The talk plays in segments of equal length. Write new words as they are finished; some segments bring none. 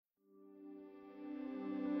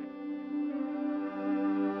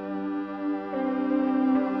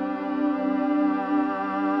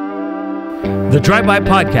The Drive-By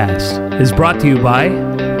Podcast is brought to you by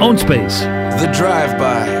OwnSpace. The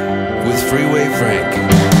Drive-By with Freeway Frank.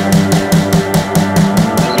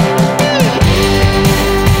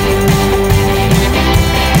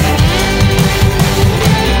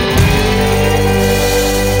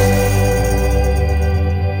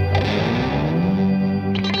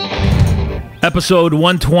 Episode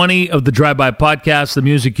 120 of the Drive-By Podcast. The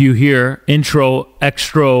music you hear, intro,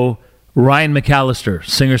 extra, Ryan McAllister,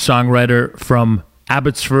 singer-songwriter from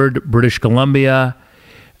Abbotsford, British Columbia,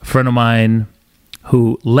 a friend of mine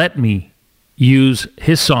who let me use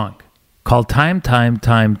his song called Time, 5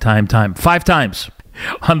 times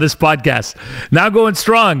on this podcast. Now going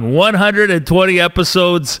strong, 120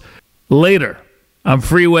 episodes later. I'm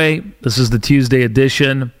Freeway. This is the Tuesday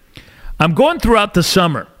edition. I'm going throughout the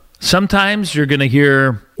summer. Sometimes you're going to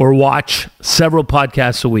hear or watch several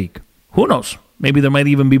podcasts a week. Who knows? Maybe there might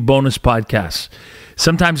even be bonus podcasts.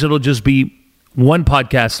 Sometimes it'll just be one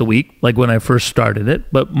podcast a week, like when I first started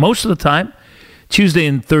it. But most of the time, Tuesday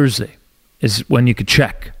and Thursday is when you could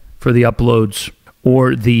check for the uploads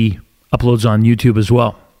or the uploads on YouTube as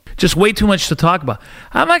well. Just way too much to talk about.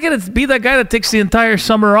 I'm not going to be that guy that takes the entire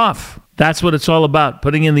summer off. That's what it's all about,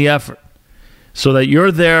 putting in the effort so that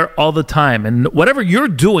you're there all the time. And whatever you're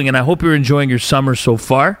doing, and I hope you're enjoying your summer so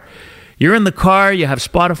far, you're in the car, you have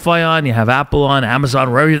Spotify on, you have Apple on,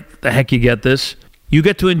 Amazon, wherever the heck you get this. You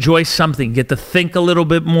get to enjoy something. You get to think a little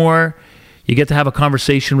bit more. You get to have a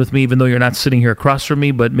conversation with me, even though you're not sitting here across from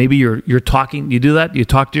me, but maybe you're talking. You do that? You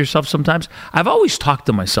talk to yourself sometimes? I've always talked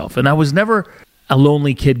to myself, and I was never a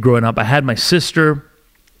lonely kid growing up. I had my sister.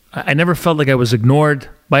 I never felt like I was ignored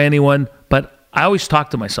by anyone, but I always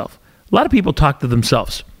talked to myself. A lot of people talk to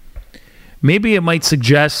themselves. Maybe it might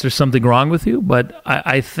suggest there's something wrong with you, but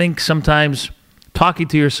I think sometimes talking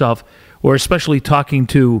to yourself, or especially talking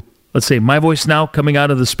to, let's say, my voice now coming out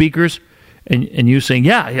of the speakers, and you saying,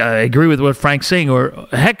 yeah, I agree with what Frank's saying, or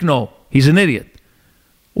heck no, he's an idiot.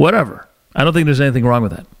 Whatever. I don't think there's anything wrong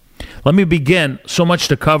with that. Let me begin, so much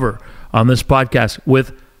to cover on this podcast,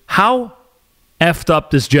 with how effed up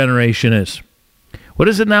this generation is. What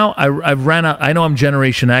is it now? I've ran out. I know I'm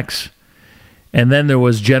Generation X. And then there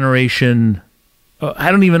was Generation, I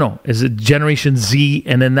don't even know. Is it Generation Z?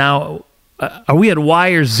 And then now, are we at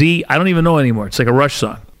Y or Z? I don't even know anymore. It's like a Rush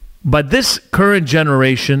song. But this current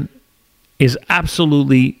generation is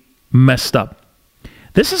absolutely messed up.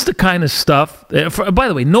 This is the kind of stuff, by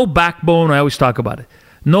the way, no backbone. I always talk about it.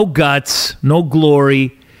 No guts, no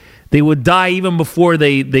glory. They would die even before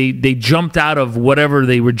they jumped out of whatever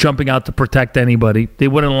they were jumping out to protect anybody. They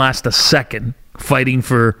wouldn't last a second fighting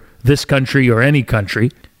for this country or any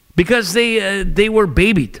country, because they were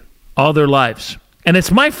babied all their lives. And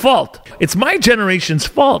it's my fault. It's my generation's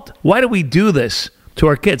fault. Why do we do this to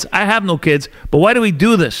our kids? I have no kids, but why do we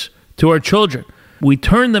do this to our children? We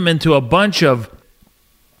turn them into a bunch of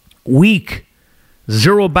weak,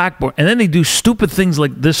 zero backbone, and then they do stupid things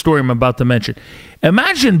like this story I'm about to mention.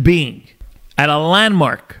 Imagine being at a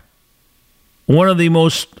landmark, one of the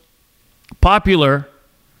most popular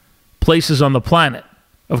places on the planet.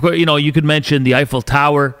 Of course, you could mention the Eiffel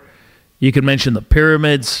Tower. You could mention the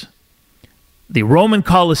pyramids, the Roman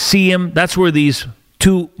Colosseum. That's where these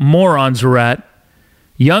two morons are at.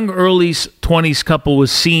 Young, early 20s couple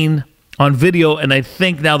was seen on video, and I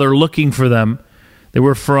think now they're looking for them. They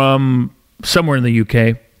were from somewhere in the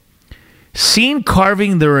UK. Seen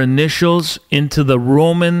carving their initials into the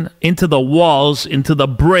walls, into the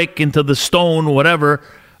brick, into the stone, whatever,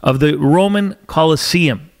 of the Roman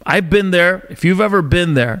Colosseum. I've been there. If you've ever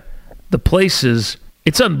been there, the place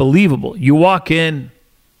it's unbelievable. You walk in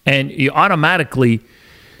and you automatically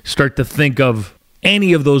start to think of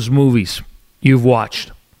any of those movies you've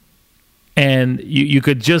watched. And you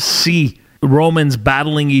could just see Romans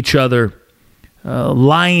battling each other,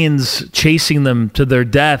 lions chasing them to their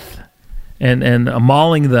death and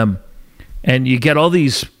mauling them. And you get all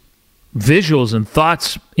these visuals and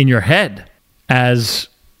thoughts in your head as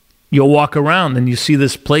you'll walk around and you see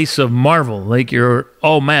this place of marvel. Like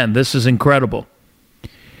oh man, this is incredible.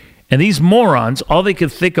 And these morons, all they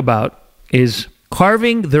could think about is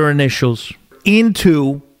carving their initials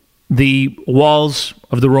into the walls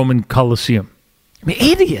of the Roman Colosseum. I mean,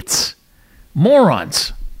 idiots,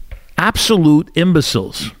 morons, absolute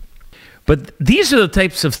imbeciles. But these are the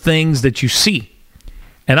types of things that you see.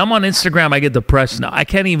 And I'm on Instagram, I get depressed now. I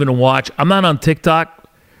can't even watch. I'm not on TikTok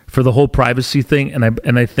for the whole privacy thing,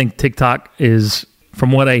 and I think TikTok is,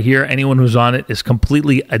 from what I hear, anyone who's on it is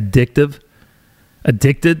completely addicted,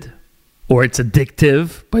 or it's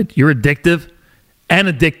addictive, but you're addictive and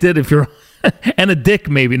addicted if you're, and a dick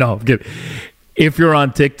maybe, no, if you're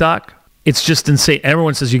on TikTok. It's just insane.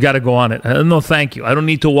 Everyone says you got to go on it. No, thank you. I don't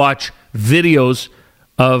need to watch videos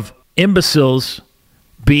of imbeciles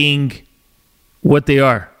being what they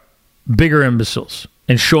are, bigger imbeciles,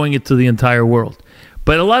 and showing it to the entire world.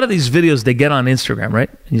 But a lot of these videos, they get on Instagram, right?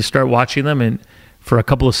 And you start watching them and for a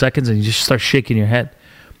couple of seconds and you just start shaking your head.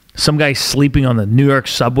 Some guy sleeping on the New York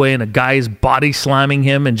subway and a guy is body slamming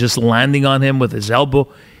him and just landing on him with his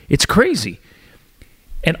elbow. It's crazy.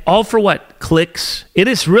 And all for what? Clicks. It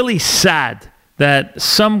is really sad that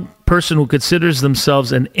some person who considers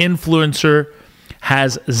themselves an influencer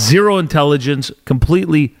has zero intelligence,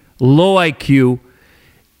 completely low IQ,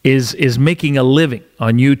 is making a living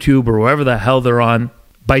on YouTube or wherever the hell they're on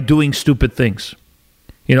by doing stupid things.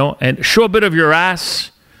 You know, and show a bit of your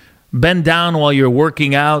ass, bend down while you're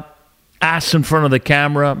working out, ass in front of the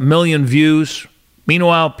camera, million views.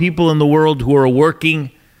 Meanwhile, people in the world who are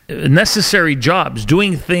working necessary jobs,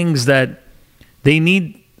 doing things that they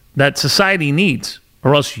need, that society needs,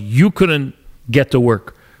 or else you couldn't get to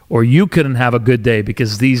work or you couldn't have a good day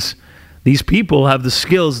because these people have the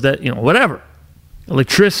skills that, you know, whatever,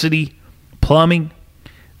 electricity, plumbing,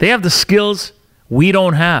 they have the skills we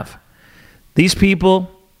don't have. These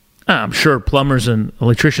people, I'm sure plumbers and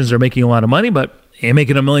electricians are making a lot of money, but you're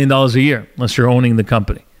making $1 million a year unless you're owning the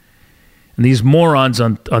company. And these morons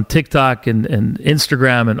on TikTok and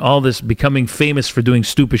Instagram and all this becoming famous for doing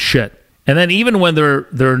stupid shit. And then even when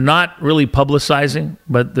they're not really publicizing,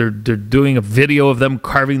 but they're doing a video of them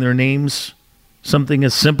carving their names, something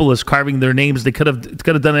as simple as carving their names. They could have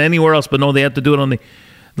done it anywhere else, but no, they had to do it on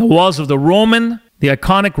the walls of the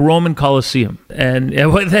iconic Roman Colosseum. And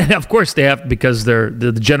then, of course, they have, because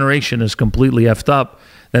the generation is completely effed up,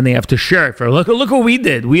 then they have to share it. Look what we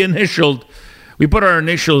did. We put our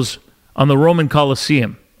initials on the Roman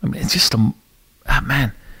Colosseum. I mean, it's just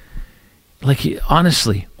man. Like,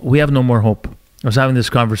 honestly, we have no more hope. I was having this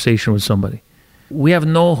conversation with somebody. We have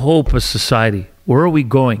no hope as society. Where are we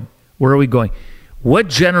going? Where are we going? What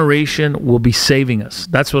generation will be saving us?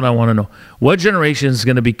 That's what I want to know. What generation is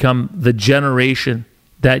going to become the generation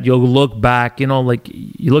that you'll look back, you know, like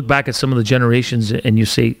you look back at some of the generations and you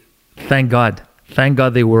say, thank God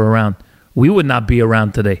they were around. We would not be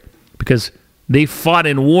around today because they fought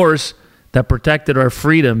in wars that protected our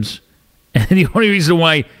freedoms. And the only reason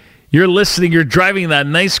why you're listening, you're driving that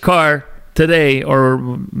nice car today, or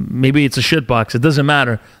maybe it's a shitbox, it doesn't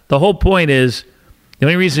matter. The whole point is, the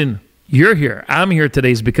only reason you're here, I'm here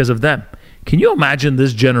today, is because of them. Can you imagine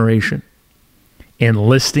this generation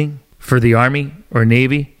enlisting for the Army or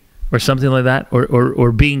Navy or something like that,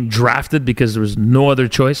 or being drafted because there was no other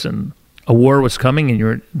choice and a war was coming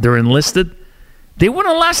and they're enlisted? They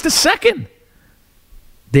wouldn't last a second.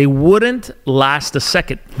 They wouldn't last a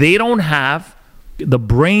second. They don't have the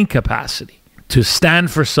brain capacity to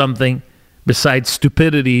stand for something besides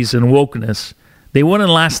stupidities and wokeness. They wouldn't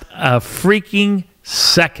last a freaking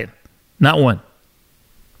second. Not one.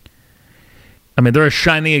 I mean, they're a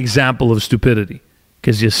shining example of stupidity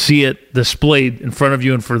because you see it displayed in front of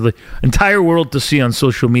you and for the entire world to see on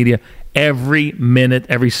social media every minute,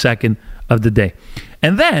 every second of the day.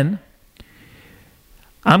 And then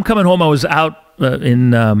I'm coming home. I was out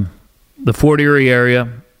in the Fort Erie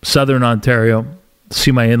area, southern Ontario, to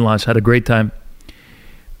see my in-laws. Had a great time,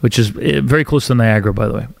 which is very close to Niagara, by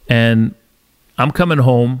the way. And I'm coming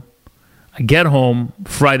home. I get home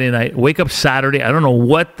Friday night, wake up Saturday. I don't know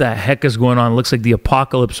what the heck is going on. It looks like the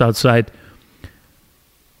apocalypse outside.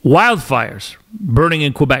 Wildfires burning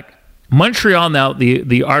in Quebec. Montreal now,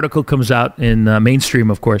 the article comes out in mainstream,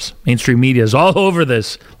 of course. Mainstream media is all over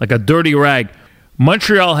this like a dirty rag.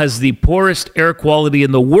 Montreal has the poorest air quality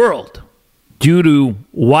in the world due to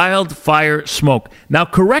wildfire smoke. Now,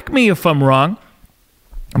 correct me if I'm wrong.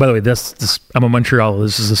 By the way, I'm a Montreal.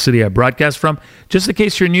 This is the city I broadcast from. Just in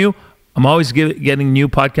case you're new, I'm always getting new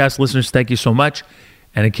podcast listeners. Thank you so much.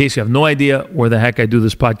 And in case you have no idea where the heck I do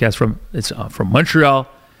this podcast from, it's from Montreal,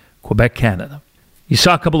 Quebec, Canada. You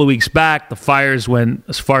saw a couple of weeks back, the fires went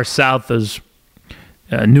as far south as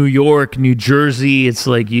New York, New Jersey. It's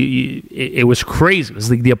like it was crazy. It was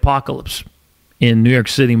like the apocalypse in New York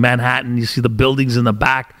City, Manhattan. You see the buildings in the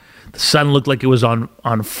back. The sun looked like it was on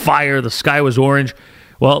fire. The sky was orange.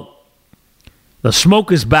 Well, the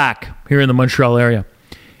smoke is back here in the Montreal area.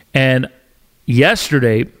 And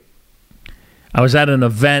yesterday, I was at an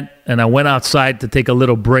event and I went outside to take a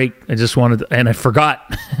little break. And I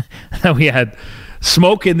forgot that we had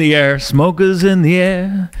smoke in the air. Smoke is in the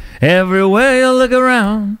air. Everywhere you look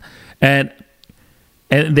around. And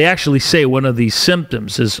they actually say one of the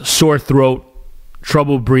symptoms is sore throat,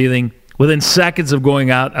 trouble breathing. Within seconds of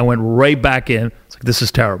going out, I went right back in. It's like, this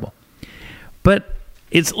is terrible. But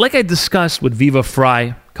It's like I discussed with Viva Fry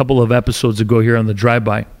a couple of episodes ago here on the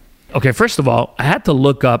Drive-By. Okay, first of all, I had to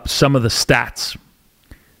look up some of the stats.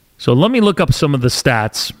 So let me look up some of the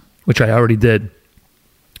stats, which I already did.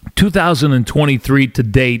 2023 to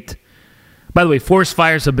date. By the way, forest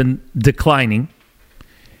fires have been declining.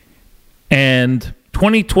 And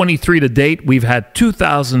 2023 to date, we've had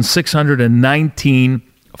 2,619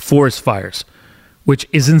 forest fires, which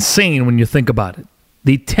is insane when you think about it.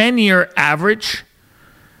 The 10-year average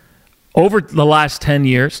over the last 10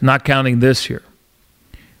 years, not counting this year,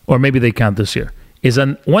 or maybe they count this year, is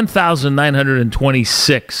on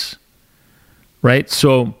 1,926, right?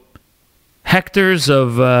 So hectares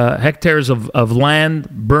of land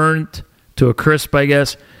burnt to a crisp, I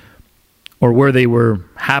guess, or where they were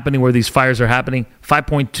happening, where these fires are happening,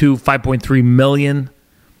 5.2, 5.3 million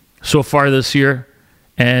so far this year.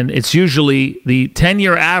 And it's usually the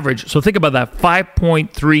 10-year average. So think about that,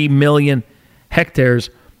 5.3 million hectares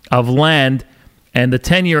of land. And the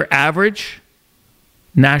 10-year average,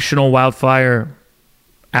 national wildfire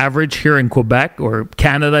average here in Quebec or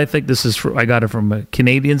Canada, I think this is, I got it from a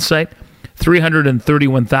Canadian site,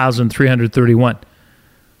 331,331.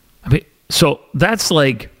 I mean, so that's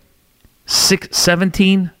like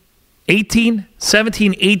 18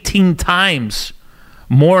 times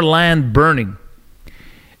more land burning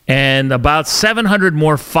and about 700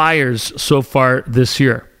 more fires so far this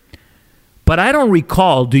year. But I don't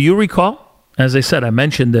recall, do you recall? As I said, I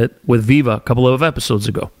mentioned it with Viva a couple of episodes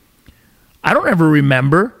ago. I don't ever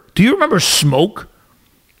remember. Do you remember smoke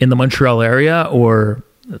in the Montreal area or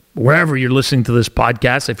wherever you're listening to this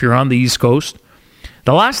podcast, if you're on the East Coast?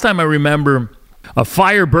 The last time I remember a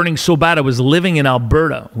fire burning so bad, I was living in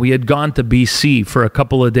Alberta. We had gone to BC for a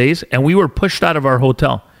couple of days, and we were pushed out of our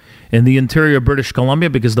hotel in the interior of British Columbia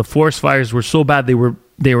because the forest fires were so bad. They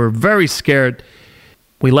were very scared.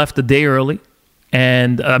 We left a day early,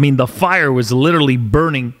 and I mean, the fire was literally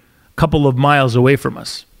burning a couple of miles away from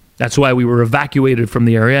us. That's why we were evacuated from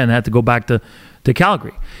the area and had to go back to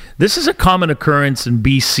Calgary. This is a common occurrence in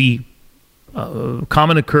BC,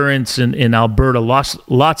 common occurrence in Alberta,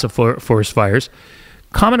 lots of forest fires.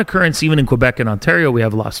 Common occurrence even in Quebec and Ontario. We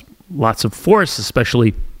have lots of forests,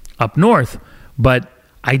 especially up north. But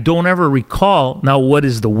I don't ever recall now. What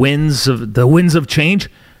is the winds of change?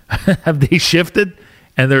 Have they shifted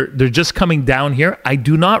and they're just coming down here? I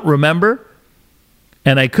do not remember,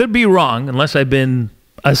 and I could be wrong unless I've been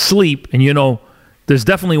asleep. And there's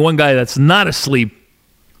definitely one guy that's not asleep,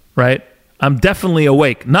 right? I'm definitely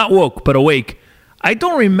awake. Not woke, but awake. I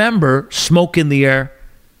don't remember smoke in the air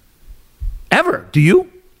ever. Do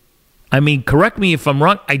you? I mean, correct me if I'm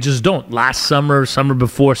wrong. I just don't. Last summer, summer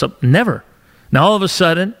before, never. Now, all of a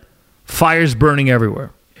sudden, fire's burning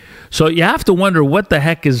everywhere. So you have to wonder what the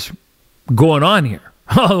heck is going on here.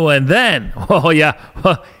 Oh, and then,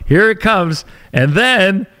 here it comes. And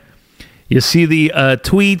then you see the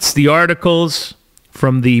tweets, the articles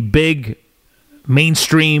from the big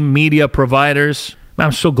mainstream media providers.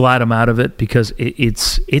 I'm so glad I'm out of it because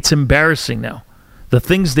it's embarrassing now. The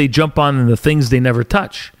things they jump on and the things they never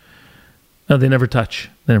touch. No, they never touch.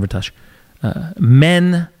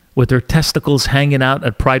 Men with their testicles hanging out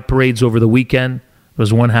at pride parades over the weekend. There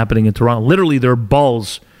was one happening in Toronto. Literally, their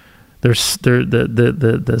balls,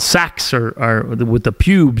 the sacks are with the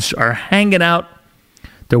pubes are hanging out.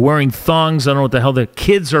 They're wearing thongs. I don't know what the hell. The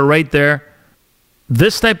kids are right there.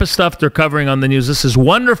 This type of stuff they're covering on the news. This is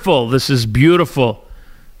wonderful. This is beautiful.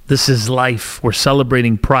 This is life. We're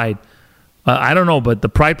celebrating pride. I don't know, but the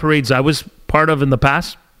pride parades I was part of in the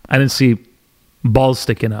past, I didn't see balls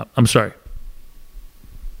sticking out. I'm sorry.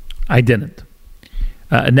 I didn't.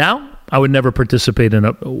 Now, I would never participate in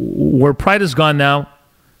it. Where pride has gone now,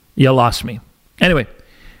 you lost me. Anyway,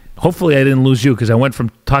 hopefully I didn't lose you because I went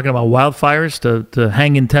from talking about wildfires to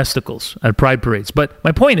hanging testicles at pride parades. But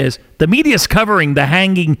my point is, the media's covering the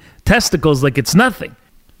hanging testicles like it's nothing.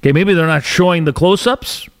 Okay, maybe they're not showing the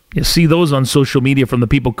close-ups. You see those on social media from the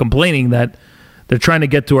people complaining that they're trying to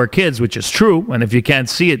get to our kids, which is true. And if you can't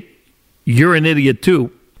see it, you're an idiot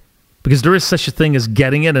too. Because there is such a thing as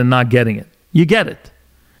getting it and not getting it. You get it.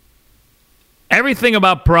 Everything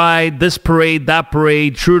about pride, this parade, that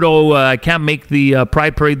parade. Trudeau can't make the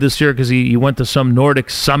pride parade this year because he went to some Nordic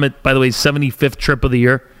summit, by the way, 75th trip of the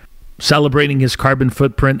year, celebrating his carbon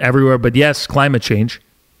footprint everywhere. But yes, climate change.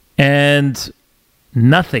 And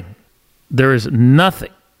nothing. There is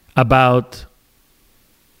nothing about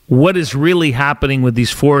what is really happening with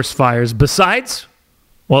these forest fires besides,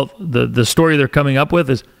 well, the story they're coming up with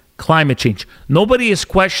is climate change. Nobody is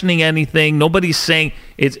questioning anything. Nobody's saying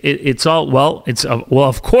it's all, well,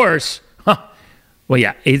 of course. Huh. Well,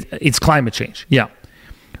 yeah, it's climate change. Yeah.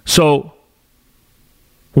 So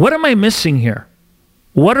What am I missing here?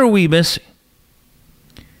 What are we missing?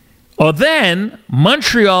 Oh, then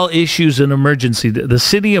Montreal issues an emergency. The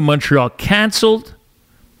city of Montreal canceled,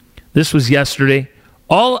 this was yesterday,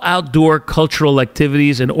 all outdoor cultural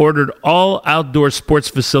activities and ordered all outdoor sports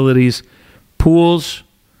facilities, pools,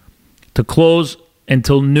 to close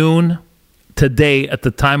until noon today at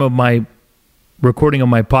the time of my recording of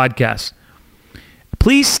my podcast.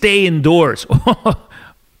 Please stay indoors.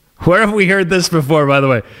 Where have we heard this before, by the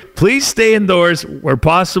way? Please stay indoors where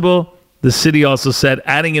possible. The city also said,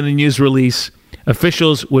 adding in a news release,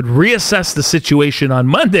 officials would reassess the situation on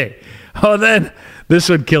Monday. Oh, then this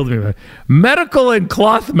would kill me. Medical and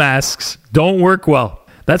cloth masks don't work well.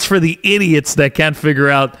 That's for the idiots that can't figure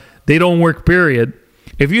out they don't work, period.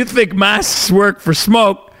 If you think masks work for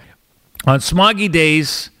smoke, on smoggy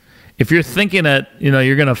days, if you're thinking that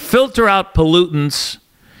you're going to filter out pollutants,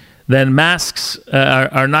 then masks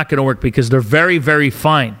are not going to work because they're very, very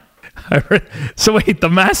fine. So wait, the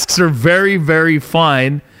masks are very, very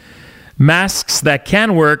fine. Masks that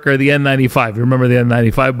can work are the N95. You remember the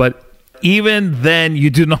N95, but even then, you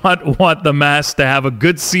do not want the mask to have a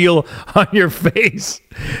good seal on your face.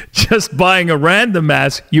 Just buying a random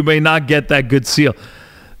mask, you may not get that good seal.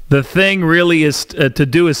 The thing really is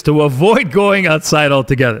to avoid going outside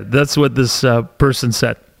altogether. That's what this person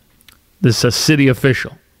said, this city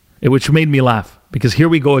official, which made me laugh because here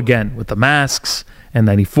we go again with the masks,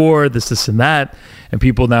 N94, this and that, and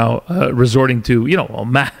people now resorting to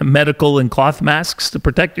medical and cloth masks to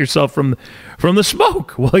protect yourself from the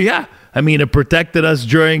smoke. Well, yeah, I mean it protected us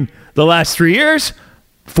during the last 3 years.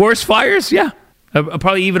 Forest fires, yeah, a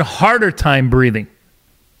probably even harder time breathing.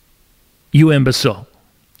 You imbecile.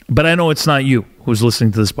 But I know it's not you who's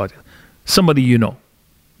listening to this podcast. Somebody you know.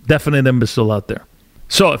 Definite imbecile out there.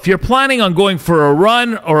 So if you're planning on going for a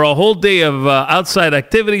run or a whole day of outside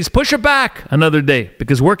activities, push it back another day.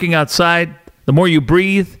 Because working outside, the more you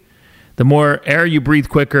breathe, the more air you breathe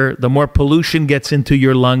quicker, the more pollution gets into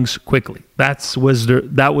your lungs quickly. That was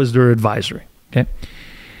their advisory. Okay,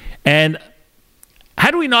 and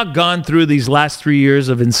had we not gone through these last 3 years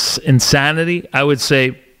of insanity, I would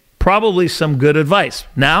say probably some good advice.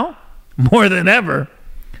 Now, more than ever,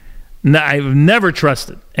 I've never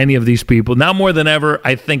trusted any of these people. Now more than ever,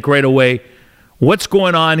 I think right away, what's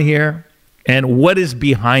going on here and what is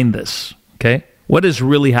behind this? Okay, what is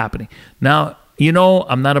really happening? Now,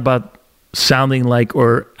 I'm not about sounding like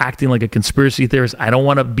or acting like a conspiracy theorist. I don't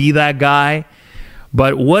want to be that guy.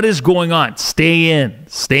 But what is going on?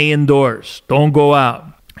 Stay indoors. Don't go out.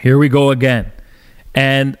 Here we go again.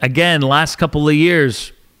 And again, last couple of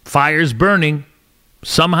years, fires burning.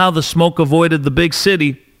 Somehow the smoke avoided the big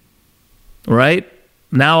city, right?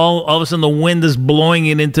 Now all of a sudden the wind is blowing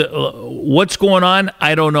it into... what's going on?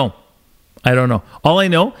 I don't know. All I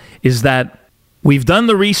know is that we've done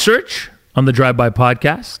the research on the Drive By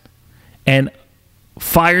podcast, and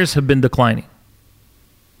fires have been declining.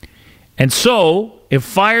 And so, if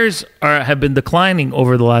fires have been declining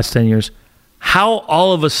over the last 10 years, how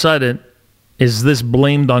all of a sudden is this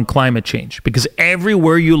blamed on climate change? Because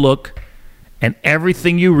everywhere you look and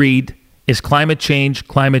everything you read is climate change,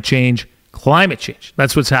 climate change, climate change.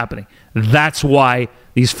 That's what's happening. That's why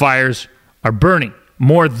these fires are burning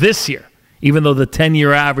more this year, even though the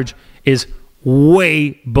 10-year average is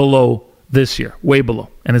way below this year, way below.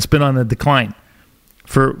 And it's been on a decline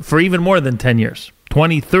for even more than 10 years,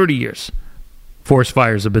 20, 30 years. Forest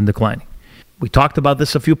fires have been declining. We talked about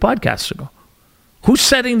this a few podcasts ago. Who's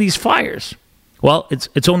setting these fires? Well,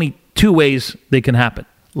 it's only two ways they can happen: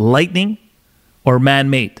 lightning or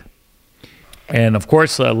man-made. And of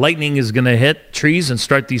course, lightning is going to hit trees and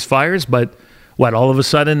start these fires, but what, all of a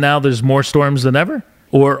sudden now there's more storms than ever?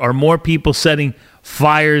 Or are more people setting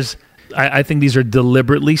fires? I think these are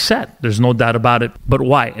deliberately set. There's no doubt about it. But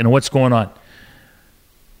why? And what's going on?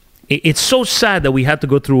 It's so sad that we had to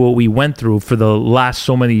go through what we went through for the last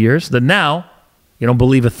so many years that now you don't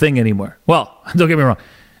believe a thing anymore. Well, don't get me wrong.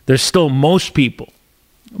 There's still most people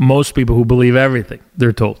who believe everything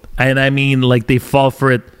they're told. And I mean, like, they fall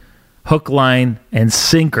for it hook, line, and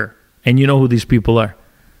sinker. And you know who these people are.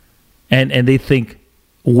 And they think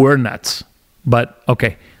we're nuts. But,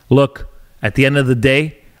 okay, look, at the end of the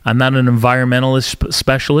day, I'm not an environmentalist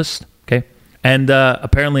specialist, okay? And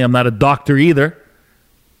apparently I'm not a doctor either.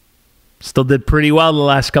 Still did pretty well the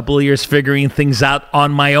last couple of years figuring things out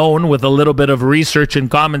on my own with a little bit of research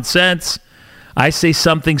and common sense. I say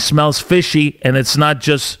something smells fishy, and it's not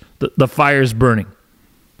just the fire's burning.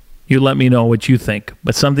 You let me know what you think,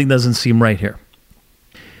 but something doesn't seem right here.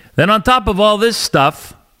 Then on top of all this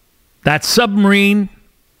stuff, that submarine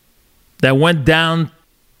that went down,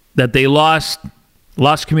 that they lost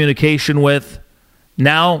communication with,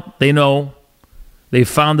 Now they know they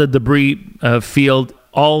found the debris field.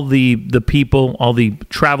 All the people, all the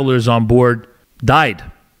travelers on board died.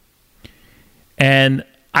 And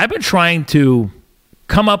I've been trying to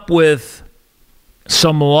come up with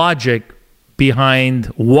some logic behind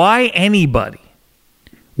why anybody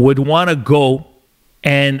would want to go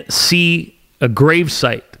and see a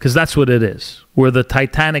gravesite, because that's what it is. Where the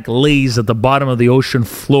Titanic lays at the bottom of the ocean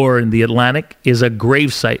floor in the Atlantic is a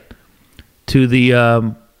gravesite to the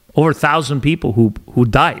over 1,000 people who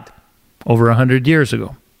died over 100 years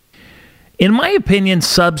ago. In my opinion,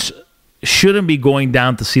 subs shouldn't be going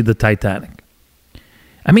down to see the Titanic.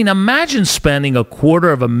 I mean, imagine spending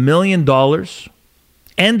 $250,000.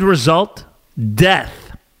 End result,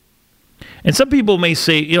 death. And some people may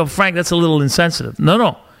say, Frank, that's a little insensitive.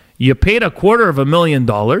 No. You paid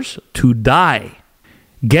 $250,000 to die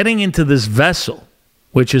getting into this vessel,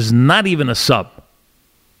 which is not even a sub.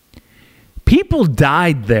 People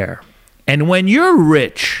died there. And when you're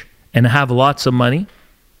rich and have lots of money,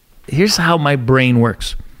 here's how my brain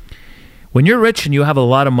works. When you're rich and you have a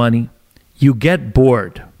lot of money, you get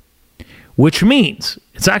bored, which means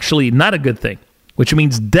it's actually not a good thing, which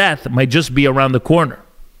means death might just be around the corner.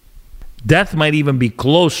 Death might even be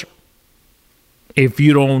closer if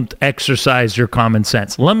you don't exercise your common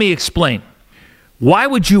sense. Let me explain. Why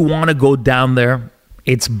would you want to go down there?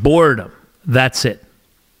 It's boredom. That's it.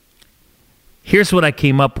 Here's what I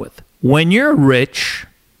came up with. When you're rich,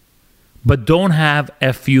 but don't have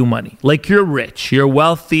FU money, like you're rich, you're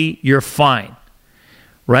wealthy, you're fine,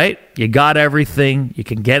 right? You got everything. You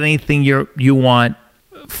can get anything you want.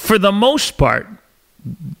 For the most part,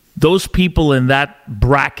 those people in that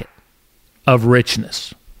bracket of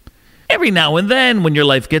richness, every now and then when your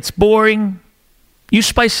life gets boring, you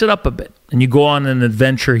spice it up a bit and you go on an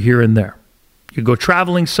adventure here and there. You go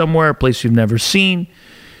traveling somewhere, a place you've never seen.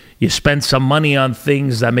 You spend some money on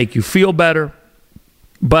things that make you feel better.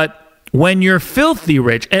 But when you're filthy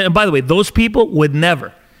rich, and by the way, those people would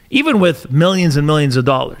never, even with millions and millions of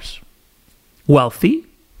dollars, wealthy,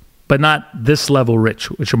 but not this level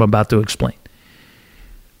rich, which I'm about to explain.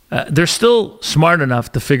 They're still smart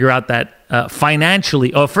enough to figure out that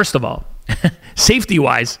financially, first of all,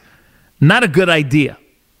 safety-wise, not a good idea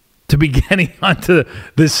to be getting onto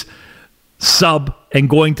this sub and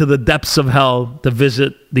going to the depths of hell to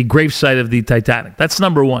visit the gravesite of the Titanic. That's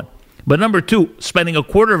number one. But number two, spending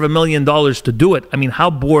 $250,000 to do it. I mean, how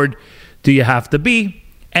bored do you have to be?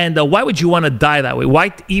 And why would you want to die that way?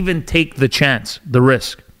 Why even take the chance, the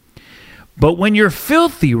risk? But when you're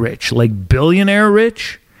filthy rich, like billionaire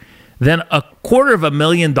rich, then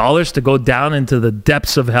 $250,000 to go down into the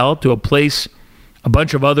depths of hell to a place, a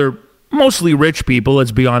bunch of other mostly rich people,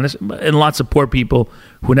 let's be honest, and lots of poor people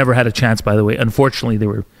who never had a chance, by the way. Unfortunately, they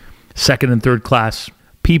were second and third class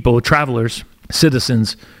people, travelers,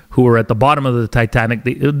 citizens who were at the bottom of the Titanic.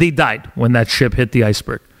 They died when that ship hit the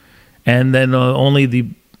iceberg. And then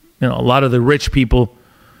only a lot of the rich people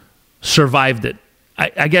survived it.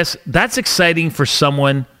 I guess that's exciting for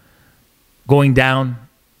someone going down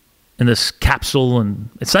in this capsule, and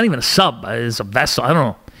it's not even a sub, it's a vessel, I don't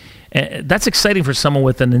know. And that's exciting for someone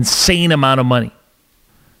with an insane amount of money.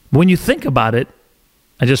 When you think about it,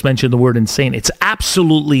 I just mentioned the word insane. It's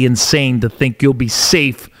absolutely insane to think you'll be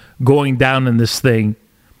safe going down in this thing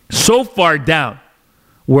so far down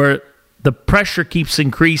where the pressure keeps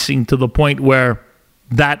increasing to the point where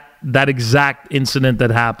that exact incident that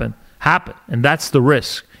happened. And that's the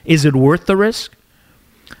risk. Is it worth the risk?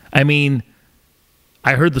 I mean,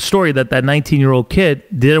 I heard the story that 19-year-old kid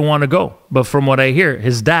didn't want to go. But from what I hear,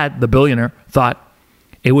 his dad, the billionaire, thought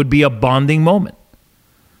it would be a bonding moment.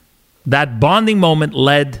 That bonding moment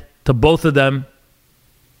led to both of them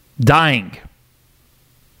dying.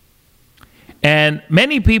 And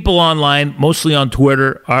many people online, mostly on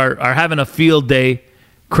Twitter, are having a field day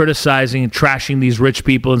criticizing and trashing these rich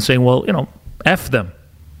people and saying, well, F them.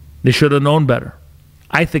 They should have known better.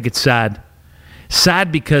 I think it's sad.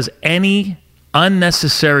 Sad because any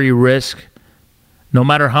unnecessary risk, no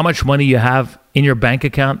matter how much money you have in your bank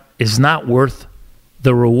account, is not worth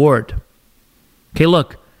the reward. Okay,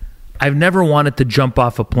 look, I've never wanted to jump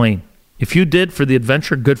off a plane. If you did for the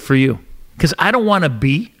adventure, good for you. Because I don't want to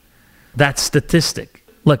be that statistic.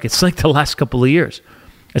 Look, it's like the last couple of years.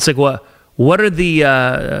 It's like, what are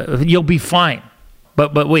the, you'll be fine.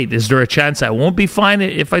 But wait, is there a chance I won't be fine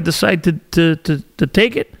if I decide to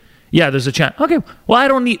take it? Yeah, there's a chance. Okay, well, I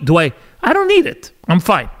don't need it. I'm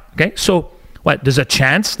fine. Okay, so what? There's a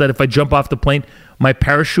chance that if I jump off the plane, my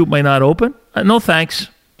parachute might not open? No, thanks.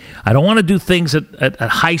 I don't want to do things at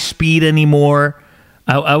high speed anymore.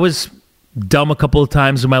 I was dumb a couple of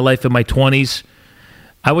times in my life in my 20s.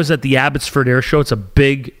 I was at the Abbotsford Air Show. It's a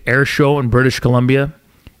big air show in British Columbia.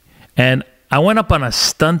 And I went up on a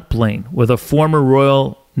stunt plane with a former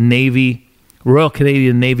Royal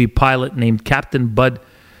Canadian Navy pilot named Captain Bud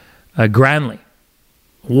Granley.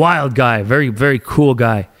 Wild guy, very, very cool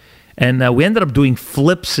guy. And we ended up doing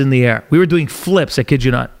flips in the air. We were doing flips, I kid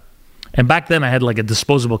you not. And back then I had like a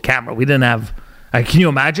disposable camera. We didn't have, can you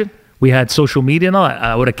imagine? We had social media and all that.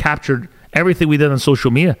 I would have captured everything we did on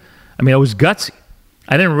social media. I mean, I was gutsy.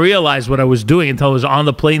 I didn't realize what I was doing until I was on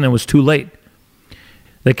the plane and it was too late.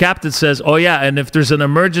 The captain says, "Oh yeah, and if there's an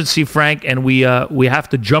emergency, Frank, and we have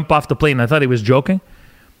to jump off the plane." I thought he was joking.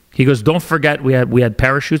 He goes, "Don't forget we had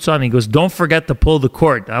parachutes on." He goes, "Don't forget to pull the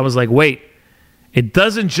cord." I was like, "Wait, it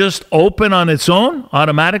doesn't just open on its own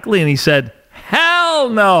automatically?" And he said, "Hell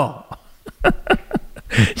no."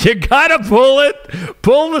 You gotta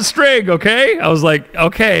pull the string, okay? I was like,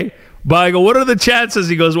 okay. But I go, what are the chances?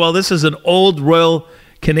 He goes, well, this is an old Royal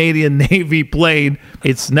Canadian Navy plane.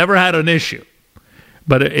 It's never had an issue.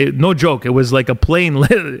 But no joke, it was like a plane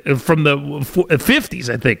from the 50s,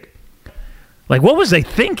 I think. Like, what was I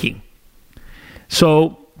thinking?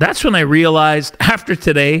 So that's when I realized, after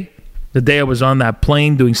today, the day I was on that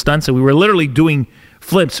plane doing stunts, and we were literally doing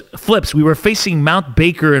flips. We were facing Mount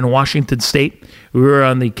Baker in Washington State. We were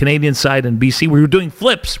on the Canadian side in BC. We were doing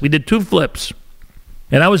flips. We did 2 flips.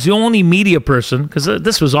 And I was the only media person, because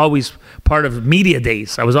this was always part of media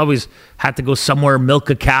days. I was always had to go somewhere, milk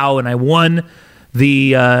a cow, and I won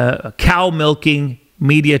the cow milking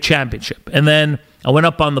media championship. And then I went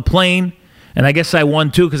up on the plane, and I guess I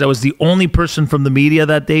won too, because I was the only person from the media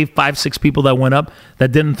that day, 5-6 people that went up,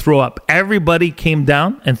 that didn't throw up. Everybody came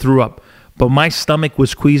down and threw up. But my stomach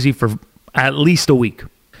was queasy for at least a week.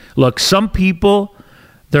 Look, some people,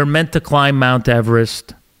 they're meant to climb Mount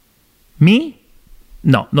Everest. Me?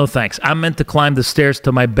 No thanks. I'm meant to climb the stairs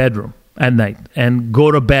to my bedroom at night and go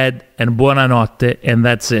to bed and buonanotte, and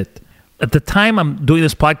that's it. At the time I'm doing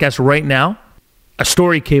this podcast right now, a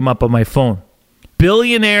story came up on my phone.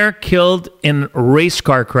 Billionaire killed in race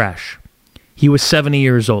car crash. He was 70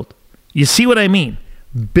 years old. You see what I mean?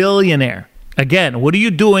 Billionaire. Again, what are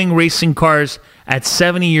you doing racing cars at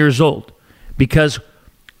 70 years old? Because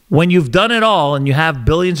when you've done it all and you have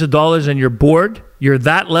billions of dollars and you're bored, you're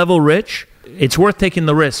that level rich, it's worth taking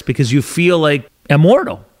the risk because you feel like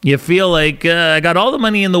immortal. You feel like, I got all the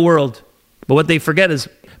money in the world. But what they forget is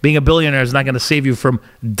being a billionaire is not going to save you from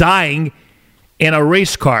dying in a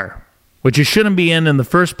race car, which you shouldn't be in the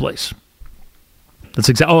first place. That's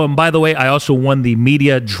exactly. Oh, and by the way, I also won the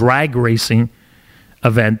media drag racing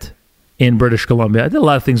event in British Columbia. I did a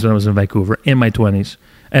lot of things when I was in Vancouver in my 20s.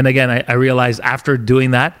 And again, I realized after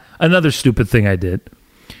doing that, another stupid thing I did.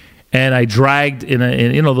 And I dragged in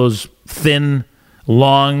those thin,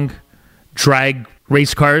 long drag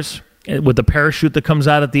race cars with the parachute that comes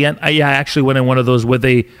out at the end. I actually went in one of those with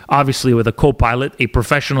a co-pilot, a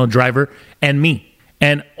professional driver, and me.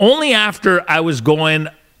 And only after I was going,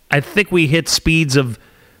 I think we hit speeds of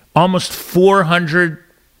almost 400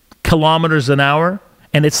 kilometers an hour.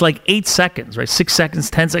 And it's like 8 seconds, right? 6 seconds,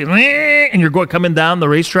 10 seconds, and you're coming down the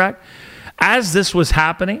racetrack. As this was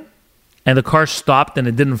happening, and the car stopped and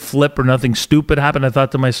it didn't flip or nothing stupid happened, I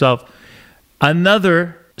thought to myself,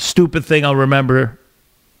 another stupid thing I'll remember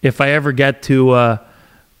if I ever get to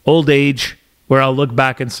old age, where I'll look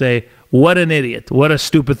back and say, what an idiot, what a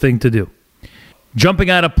stupid thing to do. Jumping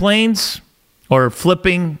out of planes or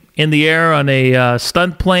flipping in the air on a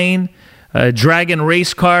stunt plane, dragging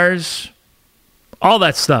race cars, all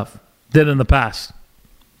that stuff did in the past.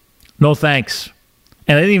 No thanks.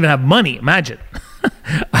 And I didn't even have money. Imagine.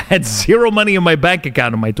 I had zero money in my bank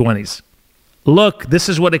account in my 20s. Look, this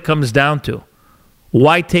is what it comes down to.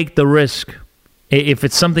 Why take the risk? If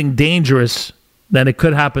it's something dangerous, then it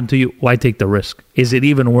could happen to you. Why take the risk? Is it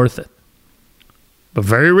even worth it? But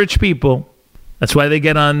very rich people, that's why they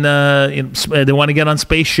get on, they want to get on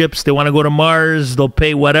spaceships. They want to go to Mars. They'll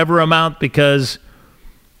pay whatever amount because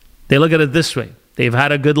they look at it this way. They've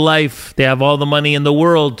had a good life. They have all the money in the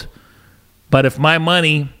world. But if my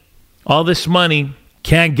money, all this money,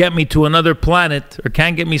 can't get me to another planet or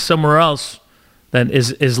can't get me somewhere else, then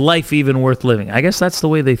is life even worth living? I guess that's the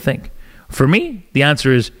way they think. For me, the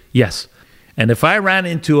answer is yes. And if I ran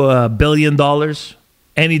into $1 billion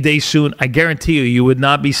any day soon, I guarantee you would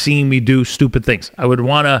not be seeing me do stupid things. I would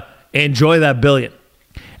want to enjoy that billion.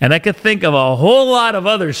 And I could think of a whole lot of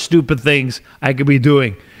other stupid things I could be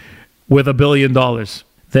doing with $1 billion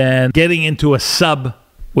than getting into a sub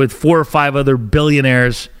with 4 or 5 other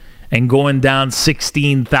billionaires and going down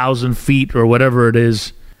 16,000 feet or whatever it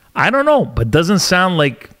is. I don't know, but doesn't sound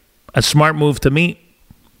like a smart move to me.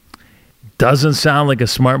 Doesn't sound like a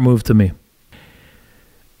smart move to me.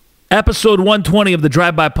 Episode 120 of the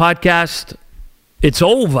Drive-By Podcast. It's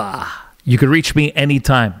over. You can reach me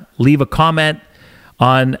anytime. Leave a comment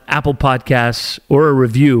on Apple Podcasts or a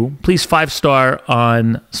review. Please 5-star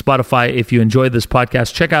on Spotify if you enjoyed this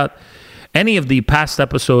podcast. Check out any of the past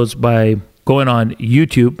episodes by going on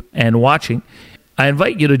YouTube and watching. I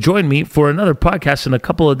invite you to join me for another podcast in a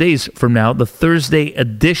couple of days from now, the Thursday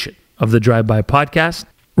edition of the Drive-By Podcast.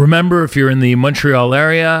 Remember, if you're in the Montreal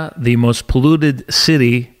area, the most polluted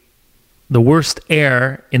city, the worst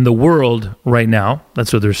air in the world right now,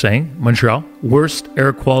 that's what they're saying, Montreal, worst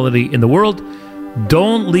air quality in the world,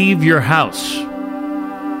 don't leave your house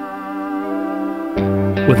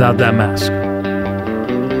without that mask.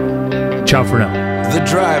 Ciao for now. The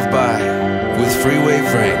Drive-By with Freeway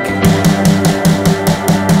Frank.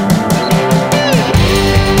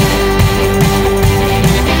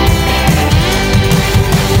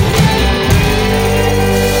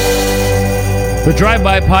 The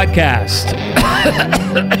Drive-By Podcast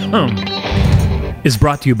is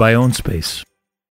brought to you by OwnSpace.